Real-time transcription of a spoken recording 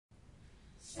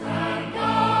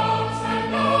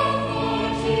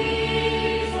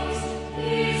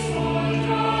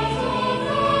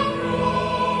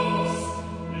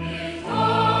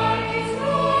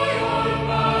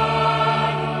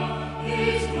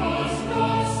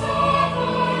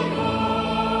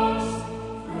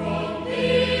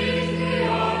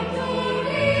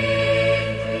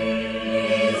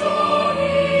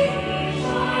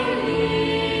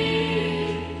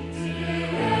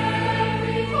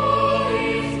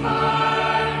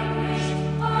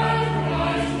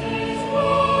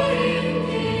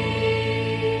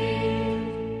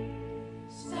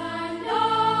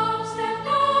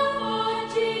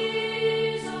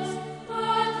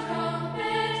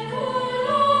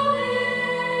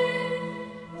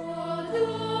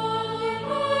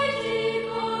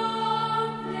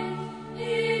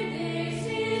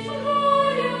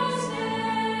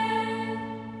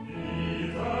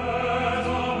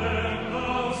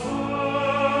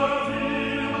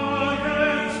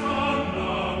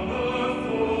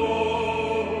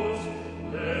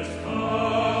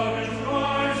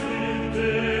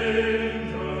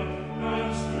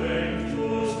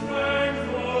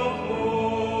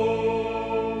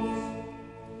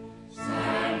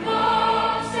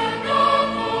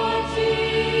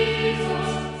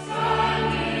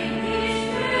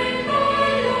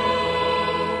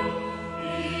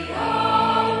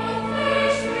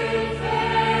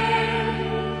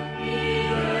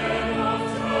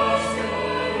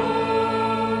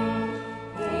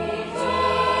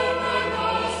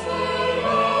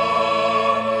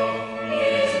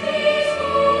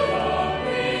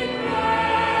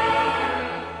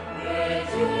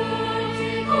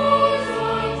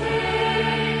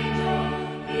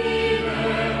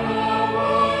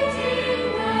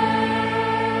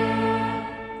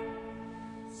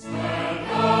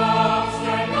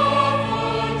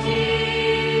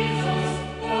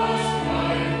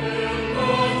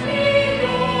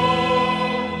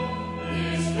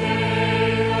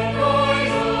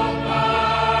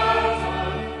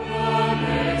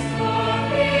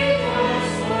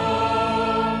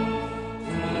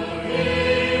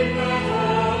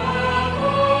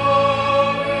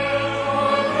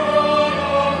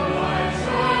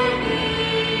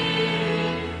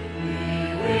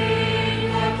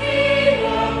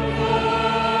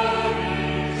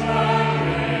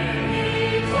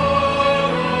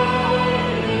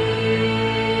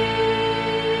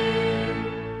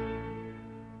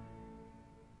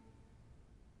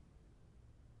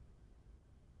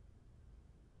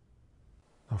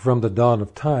From the dawn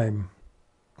of time,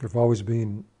 there have always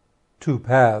been two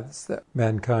paths that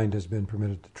mankind has been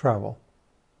permitted to travel.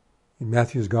 In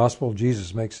Matthew's Gospel,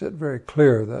 Jesus makes it very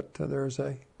clear that there's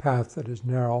a path that is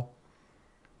narrow,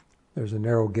 there's a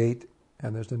narrow gate,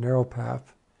 and there's a narrow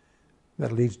path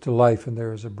that leads to life, and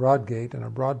there is a broad gate and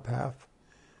a broad path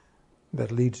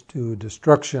that leads to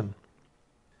destruction.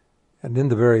 And in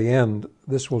the very end,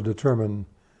 this will determine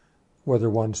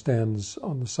whether one stands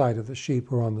on the side of the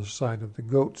sheep or on the side of the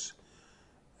goats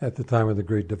at the time of the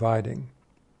great dividing.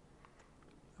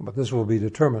 But this will be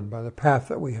determined by the path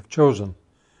that we have chosen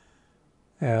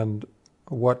and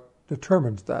what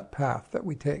determines that path that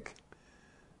we take.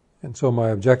 And so my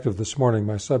objective this morning,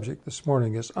 my subject this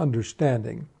morning, is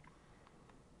understanding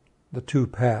the two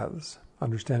paths.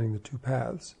 Understanding the two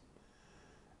paths.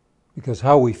 Because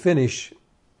how we finish,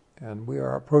 and we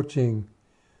are approaching,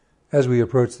 as we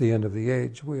approach the end of the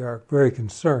age, we are very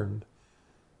concerned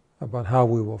about how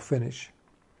we will finish.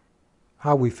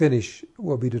 How we finish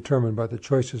will be determined by the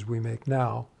choices we make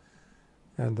now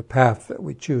and the path that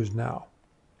we choose now.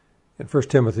 In 1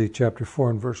 Timothy chapter 4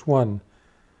 and verse 1,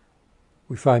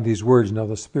 we find these words, "Now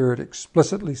the Spirit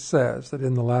explicitly says that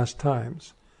in the last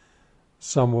times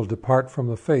some will depart from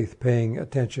the faith, paying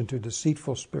attention to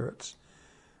deceitful spirits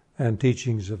and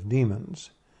teachings of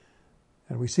demons."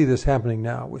 And we see this happening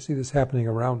now. We see this happening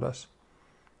around us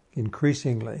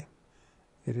increasingly.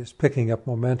 It is picking up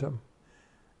momentum.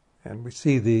 And we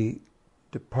see the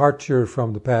departure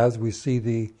from the paths. We see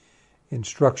the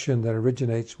instruction that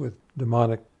originates with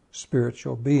demonic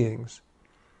spiritual beings.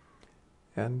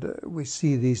 And we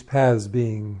see these paths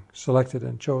being selected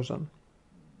and chosen.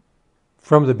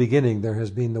 From the beginning, there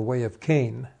has been the way of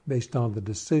Cain, based on the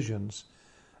decisions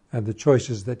and the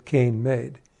choices that Cain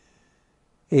made.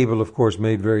 Abel, of course,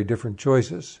 made very different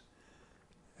choices,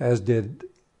 as did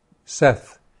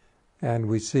Seth. And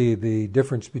we see the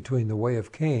difference between the way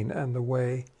of Cain and the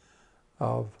way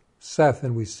of Seth,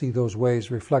 and we see those ways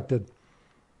reflected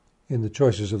in the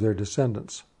choices of their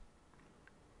descendants.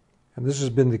 And this has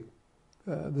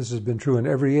been true in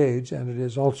every age, and it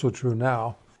is also true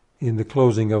now in the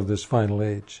closing of this final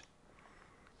age.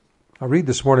 I'll read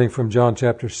this morning from John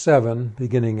chapter 7,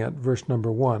 beginning at verse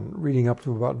number 1, reading up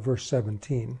to about verse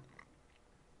 17.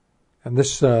 And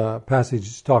this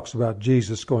passage talks about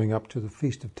Jesus going up to the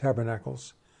Feast of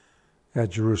Tabernacles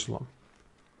at Jerusalem.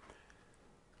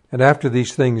 And after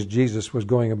these things, Jesus was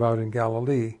going about in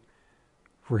Galilee,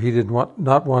 for he did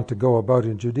not want to go about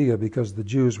in Judea because the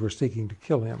Jews were seeking to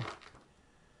kill him.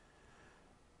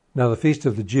 Now the feast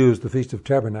of the Jews, the Feast of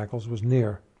Tabernacles, was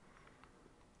near.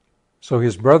 So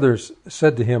his brothers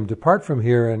said to him, "Depart from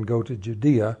here and go to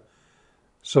Judea,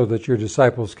 so that your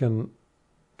disciples can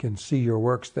see your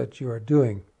works that you are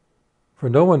doing. For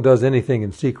no one does anything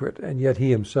in secret, and yet he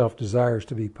himself desires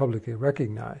to be publicly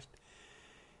recognized.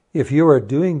 If you are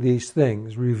doing these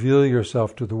things, reveal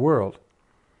yourself to the world."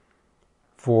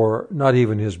 For not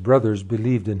even his brothers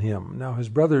believed in him. Now his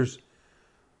brothers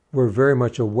were very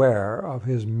much aware of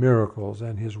his miracles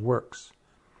and his works.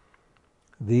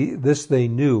 This they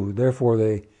knew, therefore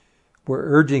they were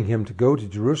urging him to go to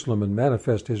Jerusalem and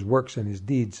manifest his works and his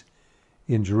deeds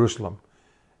in Jerusalem.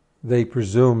 They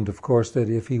presumed, of course,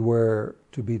 that if he were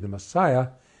to be the Messiah,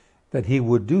 that he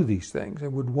would do these things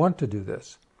and would want to do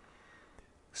this.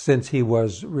 Since he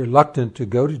was reluctant to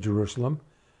go to Jerusalem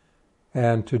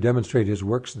and to demonstrate his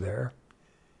works there,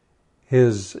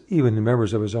 even the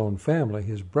members of his own family,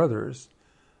 his brothers,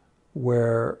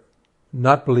 were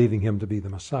not believing him to be the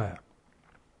Messiah.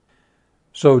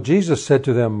 So Jesus said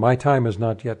to them, "My time has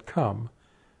not yet come,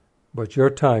 but your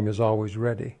time is always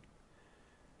ready.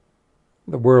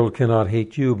 The world cannot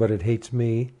hate you, but it hates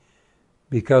me,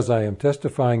 because I am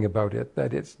testifying about it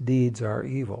that its deeds are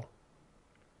evil.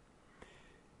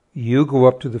 You go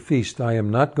up to the feast. I am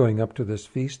not going up to this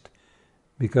feast,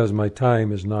 because my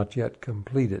time is not yet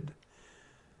completed."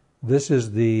 This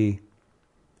is the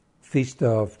Feast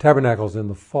of Tabernacles in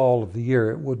the fall of the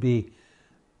year. It would be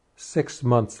 6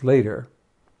 months later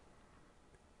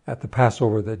at the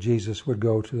Passover that Jesus would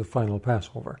go to the final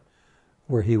Passover,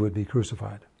 where he would be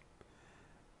crucified.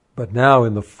 But now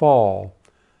in the fall,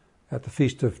 at the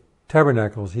Feast of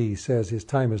Tabernacles, he says his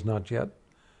time is not yet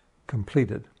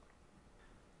completed.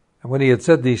 And when he had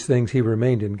said these things, he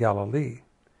remained in Galilee.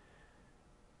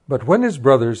 But when his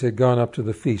brothers had gone up to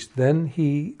the feast, then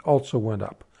he also went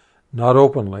up, not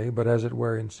openly, but as it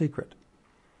were in secret.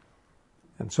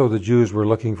 And so the Jews were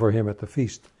looking for him at the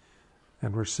feast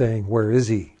and were saying, "Where is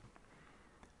he?"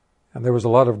 And there was a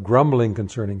lot of grumbling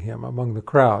concerning him among the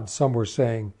crowd. Some were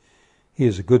saying, "He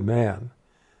is a good man."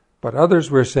 But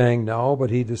others were saying, "No,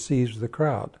 but he deceives the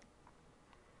crowd."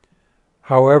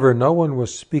 However, no one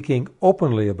was speaking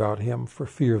openly about him for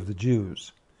fear of the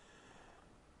Jews.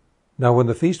 Now when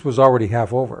the feast was already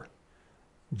half over,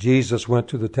 Jesus went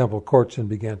to the temple courts and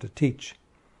began to teach.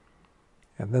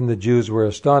 And then the Jews were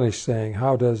astonished, saying,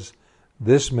 "How does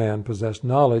this man possess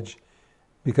knowledge?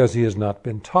 Because he has not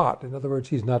been taught." In other words,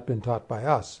 he's not been taught by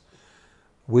us.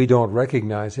 We don't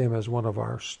recognize him as one of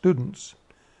our students.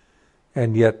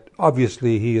 And yet,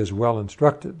 obviously, he is well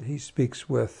instructed. He speaks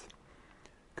with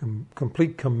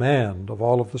complete command of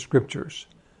all of the Scriptures.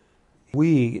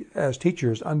 We, as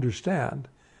teachers, understand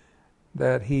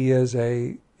that he is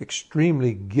an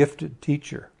extremely gifted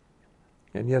teacher.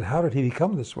 And yet, how did he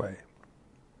become this way?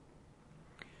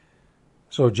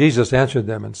 So Jesus answered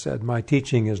them and said, "My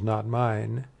teaching is not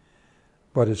mine,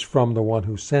 but is from the one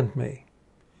who sent me.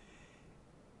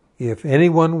 If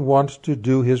anyone wants to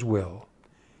do his will,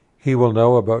 he will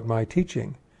know about my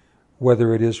teaching,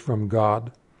 whether it is from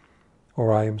God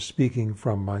or I am speaking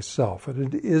from myself."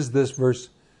 And it is this verse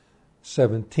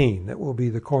 17 that will be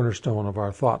the cornerstone of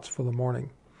our thoughts for the morning.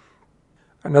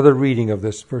 Another reading of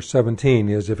this verse 17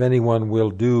 is, "If anyone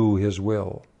will do his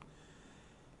will,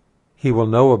 he will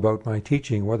know about my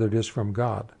teaching, whether it is from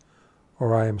God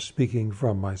or I am speaking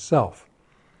from myself."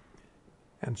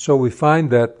 And so we find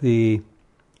that the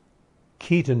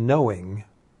key to knowing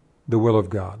the will of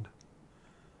God,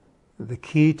 the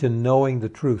key to knowing the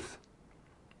truth,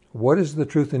 what is the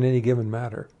truth in any given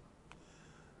matter?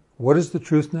 What is the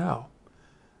truth now?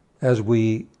 As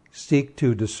we seek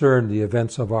to discern the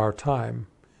events of our time,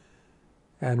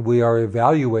 and we are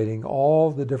evaluating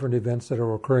all the different events that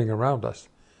are occurring around us,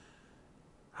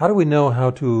 how do we know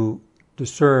how to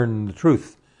discern the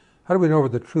truth? How do we know where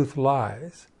the truth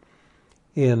lies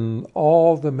in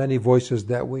all the many voices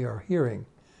that we are hearing?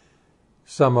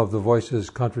 Some of the voices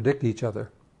contradict each other.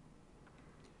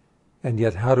 And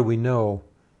yet, how do we know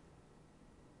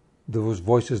those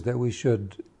voices that we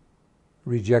should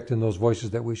reject and those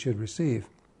voices that we should receive?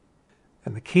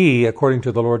 And the key, according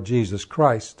to the Lord Jesus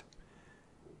Christ,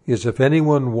 is if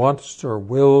anyone wants or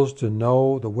wills to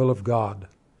know the will of God,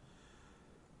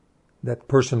 that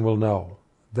person will know.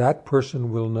 That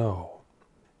person will know.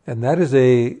 And that is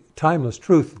a timeless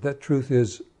truth. That truth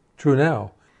is true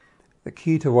now. The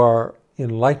key to our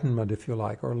enlightenment, if you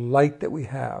like, or light that we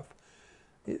have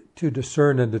to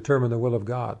discern and determine the will of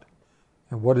God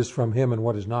and what is from Him and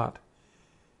what is not,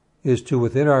 is to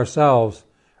within ourselves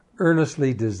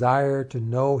earnestly desire to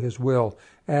know His will,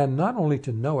 and not only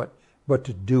to know it, but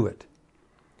to do it.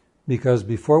 Because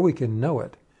before we can know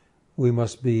it, we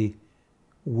must be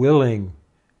willing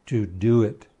to do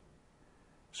it.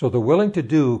 So the willing to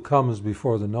do comes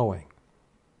before the knowing.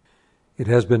 It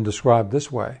has been described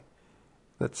this way,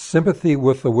 that sympathy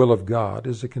with the will of God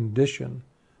is a condition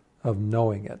of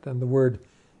knowing it. And the word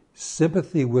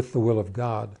sympathy with the will of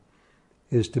God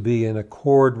is to be in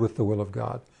accord with the will of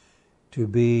God, to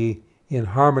be in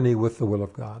harmony with the will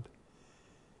of God,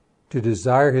 to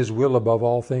desire His will above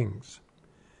all things.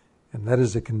 And that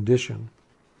is a condition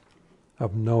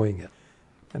of knowing it.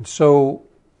 And so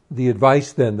the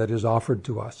advice then that is offered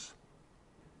to us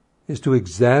is to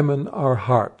examine our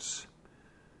hearts.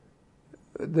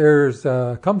 There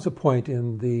comes a point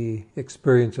in the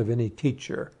experience of any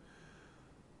teacher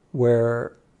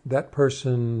where that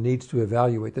person needs to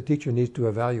evaluate, the teacher needs to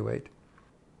evaluate,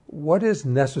 what is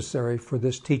necessary for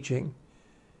this teaching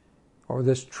or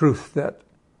this truth that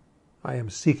I am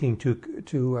seeking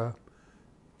to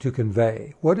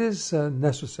convey? What is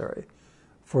necessary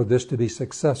for this to be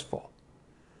successful?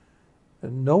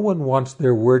 And no one wants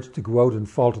their words to go out and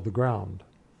fall to the ground.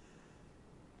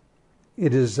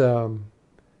 It is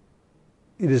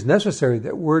necessary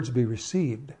that words be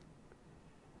received.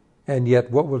 And yet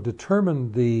what will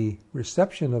determine the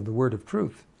reception of the word of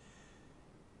truth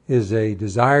is a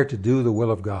desire to do the will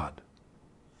of God.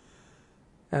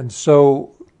 And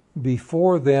so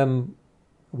before then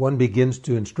one begins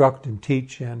to instruct and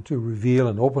teach and to reveal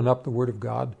and open up the word of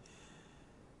God,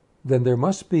 then there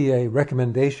must be a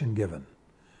recommendation given.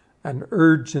 An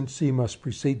urgency must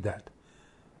precede that.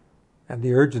 And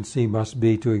the urgency must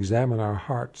be to examine our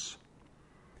hearts.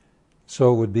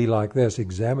 So it would be like this: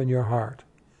 examine your heart.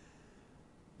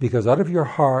 Because out of your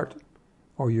heart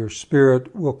or your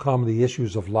spirit will come the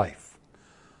issues of life.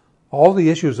 All the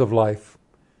issues of life,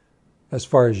 as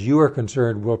far as you are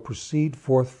concerned, will proceed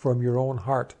forth from your own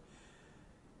heart.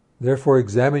 Therefore,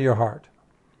 examine your heart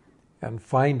and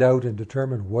find out and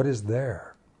determine what is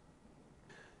there.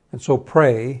 And so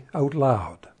pray out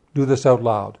loud. Do this out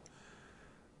loud.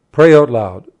 Pray out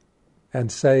loud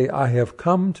and say, I have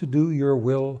come to do your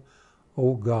will,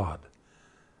 O God.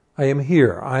 I am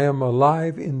here. I am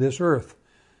alive in this earth.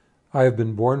 I have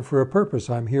been born for a purpose.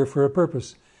 I'm here for a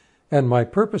purpose. And my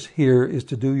purpose here is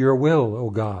to do your will, O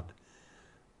God.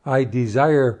 I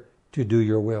desire to do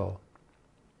your will.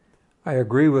 I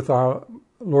agree with our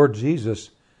Lord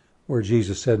Jesus, where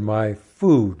Jesus said, my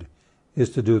food is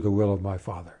to do the will of my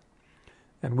Father.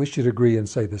 And we should agree and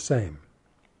say the same.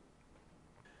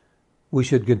 We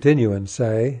should continue and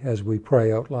say, as we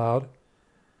pray out loud,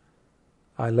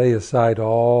 I lay aside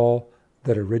all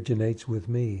that originates with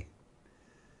me.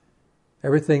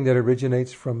 Everything that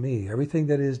originates from me, everything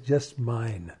that is just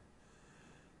mine,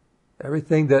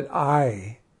 everything that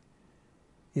I,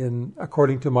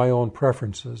 according to my own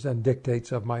preferences and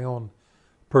dictates of my own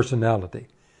personality,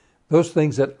 those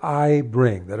things that I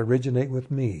bring, that originate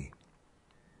with me,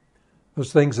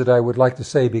 those things that I would like to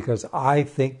say because I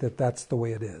think that that's the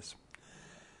way it is.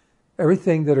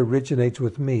 Everything that originates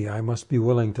with me, I must be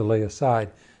willing to lay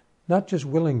aside. Not just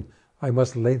willing, I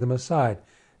must lay them aside.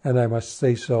 And I must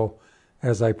say so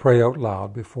as I pray out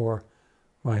loud before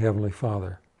my Heavenly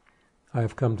Father. I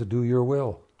have come to do your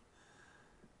will.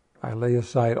 I lay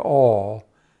aside all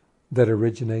that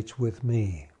originates with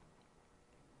me.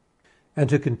 And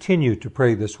to continue to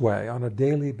pray this way on a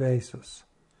daily basis.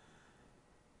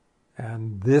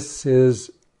 And this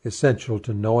is essential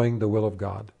to knowing the will of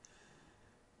God.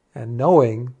 And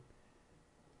knowing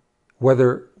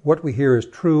whether what we hear is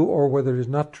true or whether it is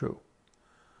not true.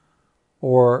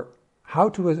 Or how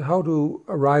to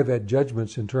arrive at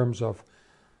judgments in terms of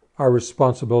our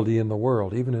responsibility in the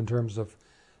world, even in terms of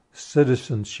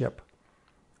citizenship.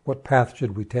 What path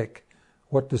should we take?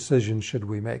 What decisions should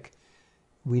we make?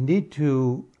 We need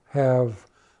to have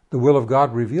the will of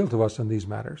God revealed to us in these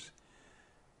matters.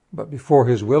 But before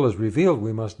His will is revealed,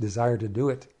 we must desire to do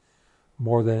it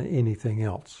more than anything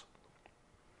else.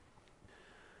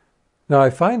 Now, I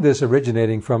find this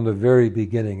originating from the very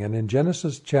beginning, and in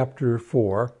Genesis chapter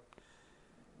 4,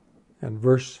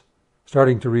 and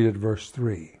starting to read at verse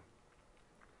 3.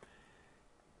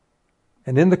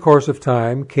 And in the course of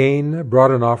time, Cain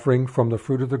brought an offering from the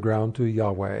fruit of the ground to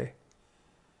Yahweh.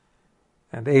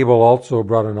 And Abel also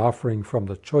brought an offering from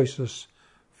the choicest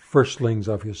firstlings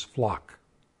of his flock.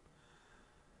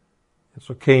 And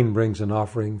so Cain brings an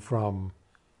offering from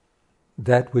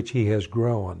that which he has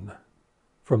grown,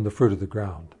 from the fruit of the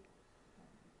ground,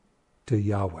 to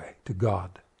Yahweh, to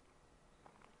God.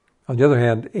 On the other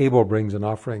hand, Abel brings an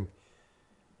offering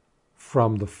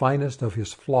from the finest of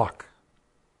his flock.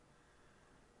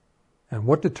 And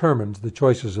what determines the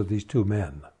choices of these two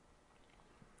men?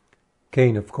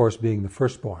 Cain, of course, being the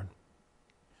firstborn.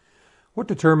 What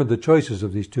determined the choices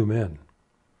of these two men?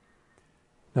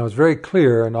 Now, it's very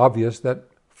clear and obvious that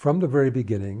from the very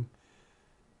beginning,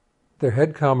 there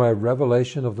had come a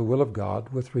revelation of the will of God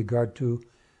with regard to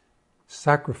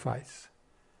sacrifice,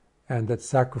 and that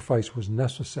sacrifice was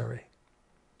necessary.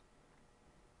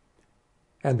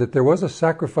 And that there was a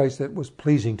sacrifice that was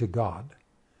pleasing to God,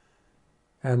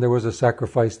 and there was a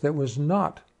sacrifice that was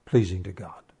not pleasing to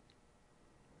God.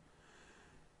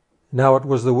 Now it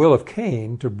was the will of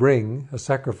Cain to bring a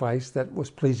sacrifice that was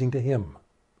pleasing to him.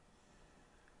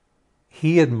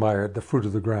 He admired the fruit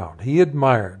of the ground. He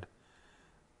admired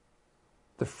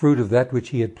the fruit of that which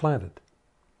he had planted,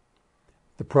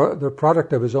 the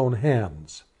product of his own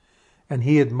hands. And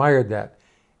he admired that.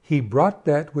 He brought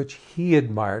that which he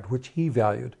admired, which he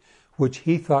valued, which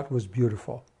he thought was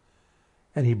beautiful.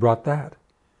 And he brought that.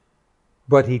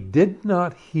 But he did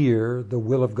not hear the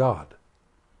will of God.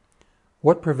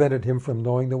 What prevented him from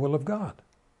knowing the will of God?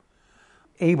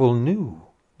 Abel knew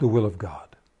the will of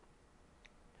God.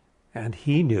 And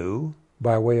he knew,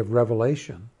 by way of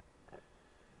revelation,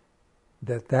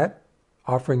 that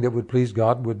offering that would please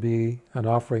God would be an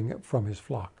offering from his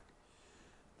flock.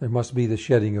 There must be the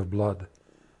shedding of blood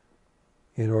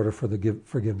in order for the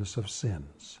forgiveness of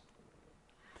sins.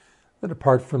 That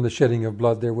apart from the shedding of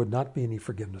blood, there would not be any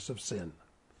forgiveness of sin.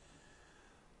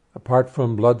 Apart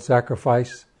from blood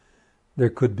sacrifice, there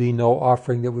could be no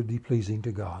offering that would be pleasing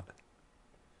to God.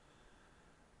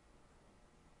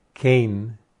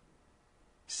 Cain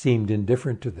seemed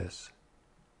indifferent to this.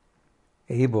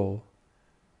 Abel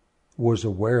was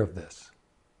aware of this.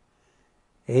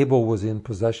 Abel was in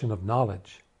possession of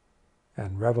knowledge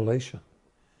and revelation,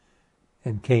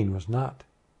 and Cain was not.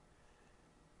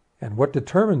 And what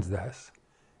determines this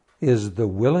is the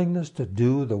willingness to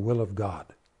do the will of God.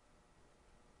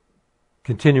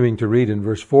 Continuing to read in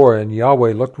verse 4, and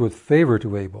Yahweh looked with favor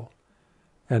to Abel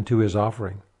and to his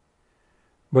offering.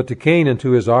 But to Cain and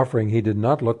to his offering he did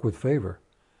not look with favor.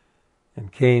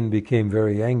 And Cain became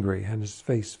very angry, and his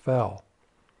face fell.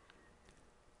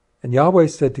 And Yahweh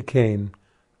said to Cain,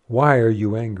 why are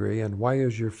you angry, and why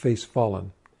is your face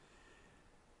fallen?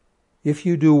 If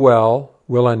you do well,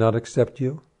 will I not accept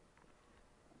you?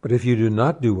 But if you do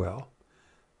not do well,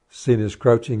 sin is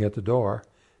crouching at the door,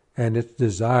 and its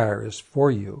desire is for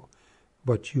you,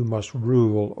 but you must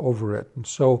rule over it. And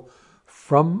so,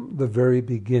 from the very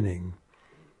beginning,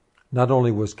 not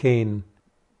only was Cain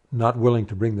not willing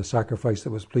to bring the sacrifice that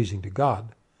was pleasing to God,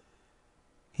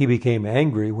 he became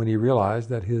angry when he realized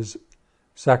that his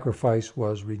sacrifice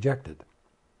was rejected.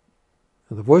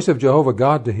 And the voice of Jehovah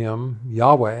God to him,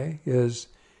 Yahweh, is,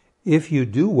 if you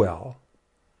do well,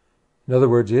 in other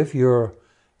words, if you're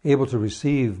able to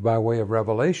receive by way of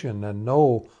revelation and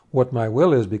know what my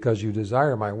will is because you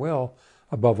desire my will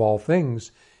above all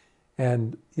things,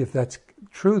 and if that's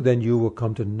true, then you will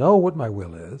come to know what my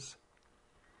will is.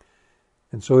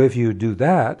 And so if you do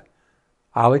that,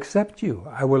 I'll accept you.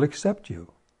 I will accept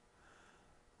you.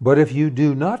 But if you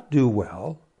do not do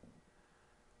well,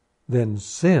 then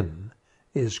sin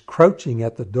is crouching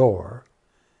at the door,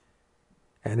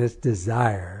 and its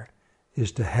desire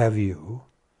is to have you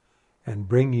and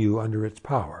bring you under its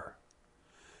power.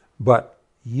 But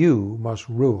you must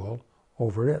rule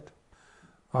over it.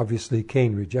 Obviously,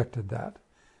 Cain rejected that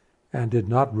and did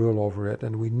not rule over it,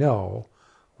 and we know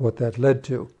what that led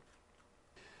to.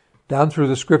 Down through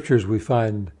the scriptures, we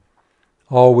find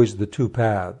always the two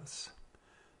paths.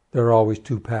 There are always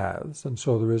two paths, and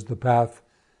so there is the path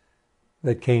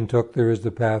that Cain took, there is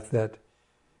the path that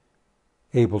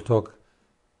Abel took,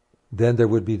 then there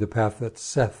would be the path that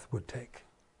Seth would take.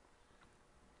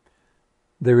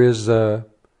 There is the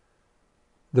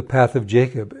path of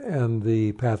Jacob and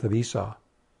the path of Esau.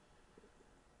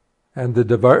 And the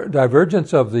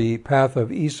divergence of the path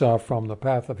of Esau from the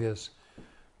path of his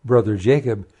brother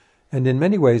Jacob, and in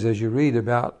many ways as you read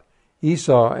about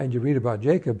Esau and you read about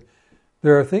Jacob,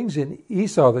 there are things in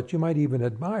Esau that you might even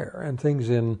admire, and things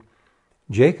in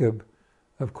Jacob,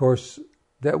 of course,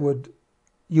 that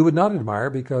you would not admire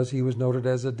because he was noted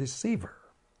as a deceiver.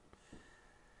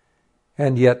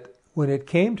 And yet, when it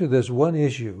came to this one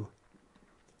issue,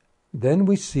 then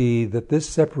we see that this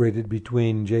separated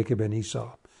between Jacob and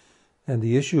Esau. And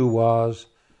the issue was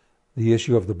the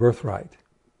issue of the birthright.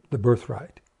 The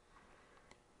birthright.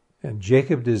 And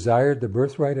Jacob desired the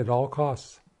birthright at all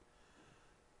costs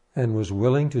and was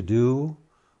willing to do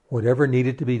whatever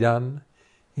needed to be done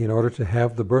in order to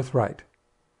have the birthright.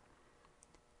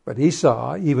 But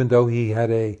Esau, even though he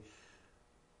had a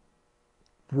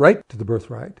right to the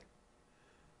birthright,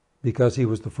 because he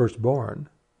was the firstborn,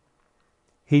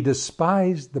 he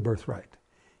despised the birthright.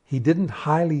 He didn't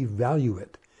highly value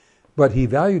it, but he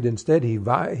valued instead, he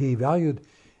valued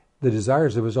the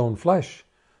desires of his own flesh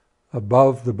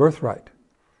above the birthright.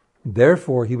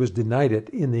 Therefore, he was denied it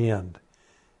in the end,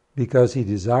 because he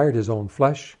desired his own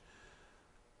flesh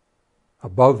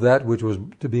above that which was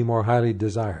to be more highly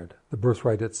desired, the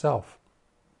birthright itself.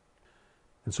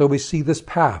 And so we see this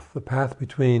path, the path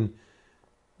between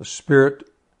the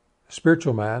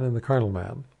spiritual man and the carnal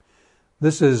man.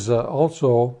 This is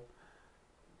also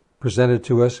presented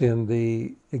to us in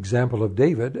the example of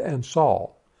David and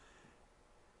Saul.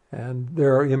 And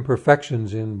there are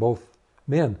imperfections in both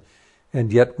men.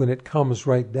 And yet when it comes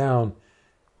right down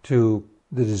to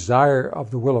the desire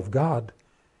of the will of God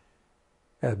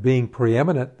being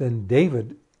preeminent, then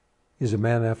David is a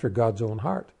man after God's own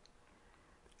heart.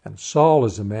 And Saul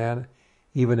is a man,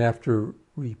 even after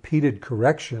repeated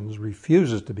corrections,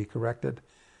 refuses to be corrected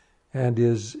and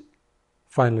is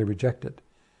finally rejected.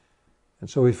 And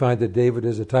so we find that David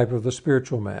is a type of the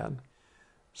spiritual man.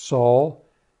 Saul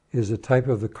is a type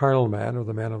of the carnal man, or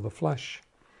the man of the flesh.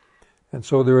 And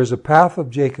so there is a path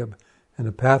of Jacob and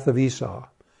a path of Esau.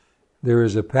 There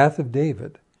is a path of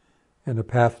David and a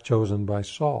path chosen by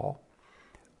Saul.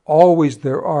 Always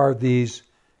there are these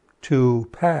two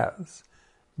paths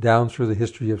down through the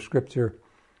history of Scripture,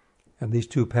 and these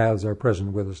two paths are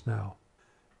present with us now.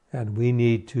 And we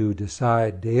need to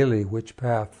decide daily which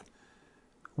path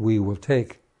we will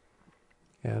take.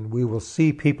 And we will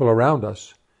see people around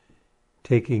us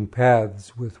taking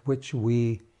paths with which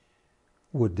we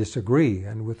would disagree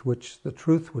and with which the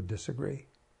truth would disagree.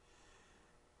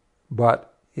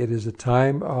 But it is a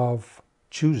time of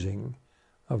choosing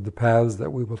of the paths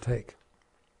that we will take.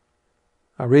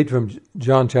 I read from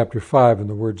John chapter 5 in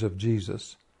the words of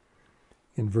Jesus.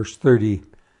 In verse 30,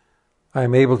 I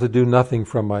am able to do nothing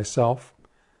from myself.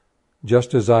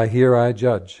 Just as I hear, I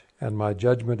judge, and my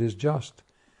judgment is just,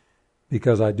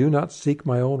 because I do not seek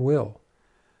my own will,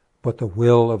 but the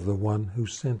will of the one who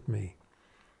sent me.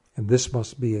 And this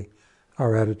must be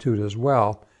our attitude as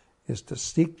well, is to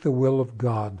seek the will of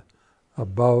God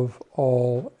above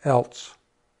all else.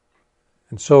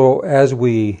 And so as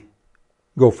we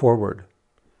go forward,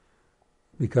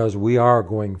 because we are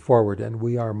going forward, and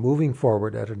we are moving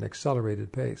forward at an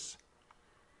accelerated pace.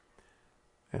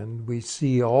 And we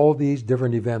see all these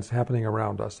different events happening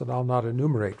around us that I'll not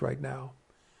enumerate right now.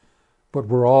 But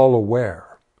we're all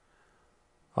aware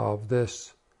of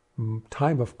this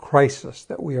time of crisis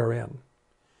that we are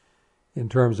in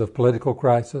terms of political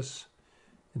crisis,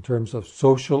 in terms of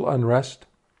social unrest,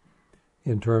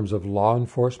 in terms of law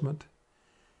enforcement,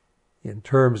 in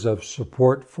terms of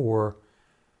support for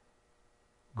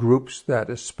groups that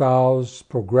espouse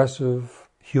progressive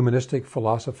humanistic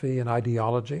philosophy and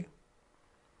ideology.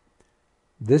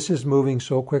 This is moving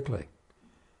so quickly.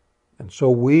 And so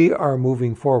we are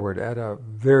moving forward at a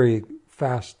very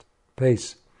fast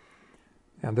pace.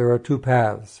 And there are two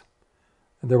paths.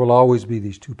 And there will always be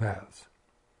these two paths.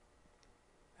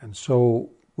 And so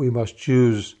we must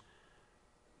choose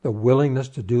the willingness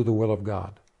to do the will of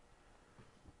God.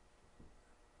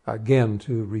 Again,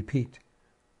 to repeat,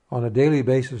 on a daily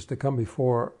basis to come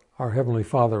before our Heavenly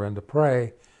Father and to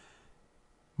pray,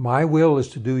 my will is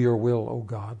to do your will, O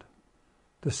God.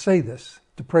 To say this,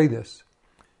 to pray this,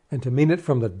 and to mean it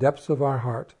from the depths of our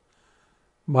heart.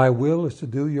 My will is to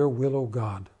do your will, O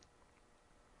God.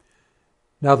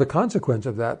 Now the consequence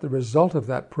of that, the result of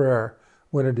that prayer,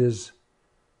 when it is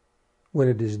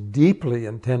deeply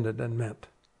intended and meant,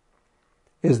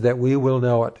 is that we will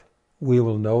know it. We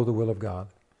will know the will of God.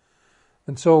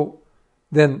 And so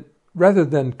then, rather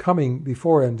than coming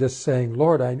before and just saying,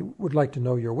 Lord, I would like to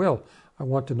know your will. I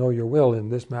want to know your will in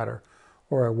this matter.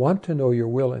 Or I want to know your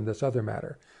will in this other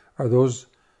matter. Are those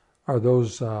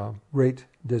great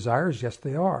desires? Yes,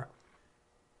 they are.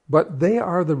 But they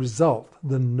are the result.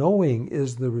 The knowing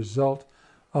is the result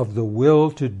of the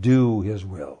will to do his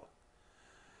will.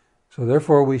 So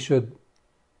therefore we should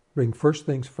bring first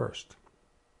things first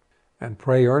and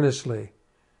pray earnestly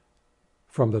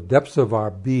from the depths of our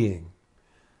being.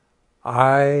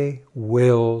 I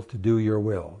will to do your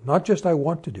will. Not just I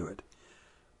want to do it,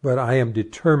 but I am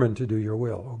determined to do your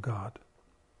will, O God.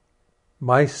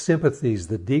 My sympathies,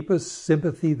 the deepest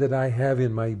sympathy that I have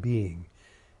in my being,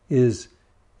 is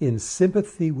in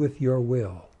sympathy with your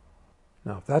will.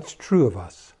 Now, if that's true of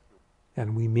us,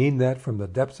 and we mean that from the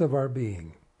depths of our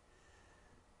being,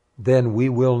 then we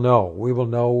will know. We will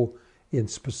know in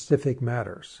specific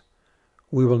matters.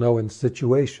 We will know in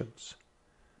situations.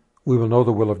 We will know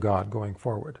the will of God going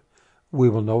forward. We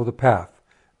will know the path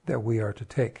that we are to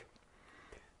take.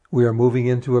 We are moving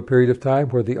into a period of time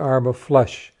where the arm of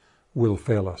flesh will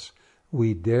fail us.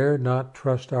 We dare not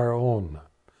trust our own.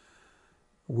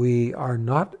 We are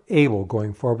not able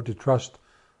going forward to trust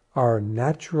our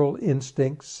natural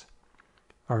instincts,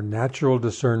 our natural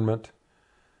discernment,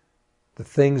 the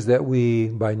things that we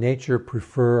by nature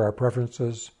prefer, our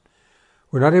preferences.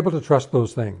 We're not able to trust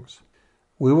those things.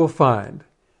 We will find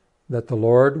that the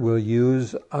Lord will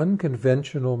use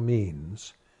unconventional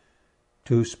means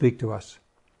to speak to us.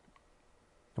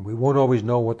 And we won't always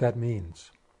know what that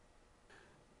means.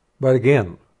 But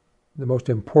again, the most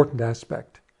important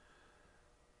aspect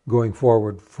going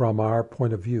forward from our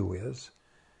point of view is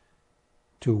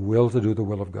to will to do the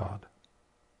will of God.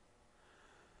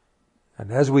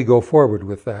 And as we go forward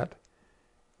with that,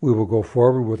 we will go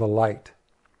forward with a light.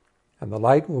 And the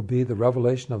light will be the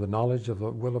revelation of the knowledge of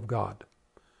the will of God.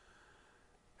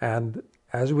 And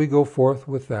as we go forth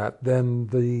with that, then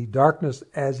the darkness,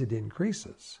 as it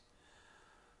increases,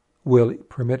 will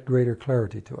permit greater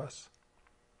clarity to us.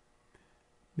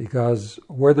 Because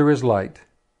where there is light,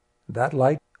 that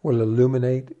light will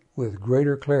illuminate with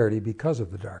greater clarity because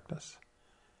of the darkness.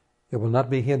 It will not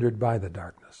be hindered by the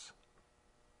darkness.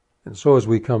 And so as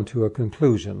we come to a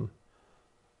conclusion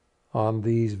on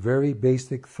these very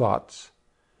basic thoughts,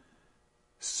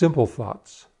 simple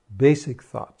thoughts, basic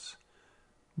thoughts,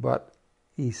 but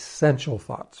essential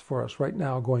thoughts for us right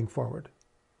now going forward.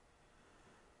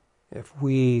 If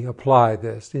we apply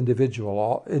this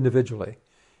individually,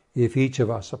 if each of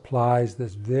us applies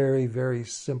this very, very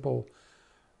simple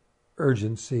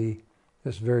urgency,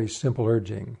 this very simple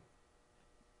urging,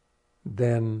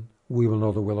 then we will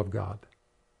know the will of God.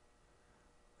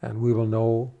 And we will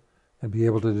know and be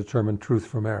able to determine truth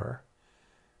from error.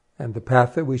 And the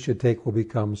path that we should take will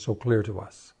become so clear to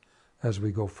us as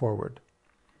we go forward.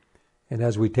 And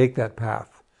as we take that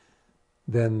path,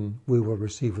 then we will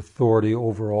receive authority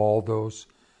over all those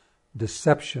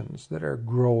deceptions that are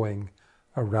growing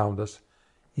around us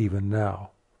even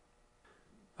now.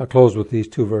 I'll close with these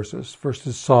two verses. First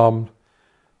is Psalm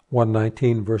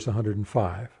 119, verse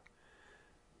 105.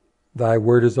 Thy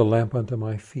word is a lamp unto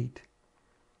my feet,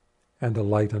 and a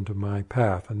light unto my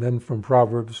path. And then from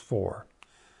Proverbs 4,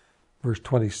 verse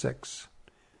 26.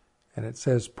 And it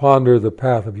says, ponder the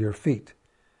path of your feet,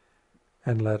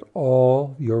 and let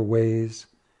all your ways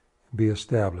be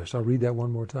established. I'll read that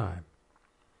one more time.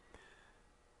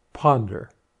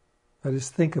 Ponder, that is,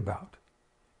 think about,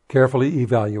 carefully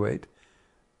evaluate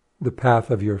the path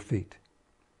of your feet.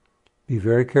 Be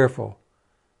very careful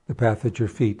the path that your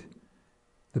feet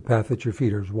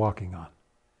are walking on.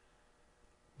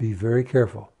 Be very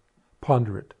careful.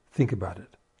 Ponder it. Think about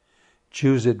it.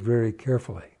 Choose it very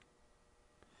carefully.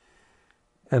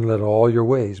 And let all your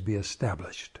ways be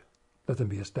established. Let them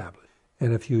be established.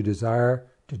 And if you desire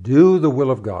to do the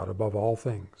will of God above all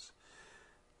things,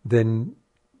 then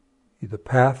the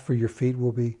path for your feet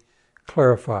will be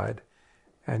clarified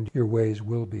and your ways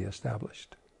will be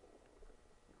established.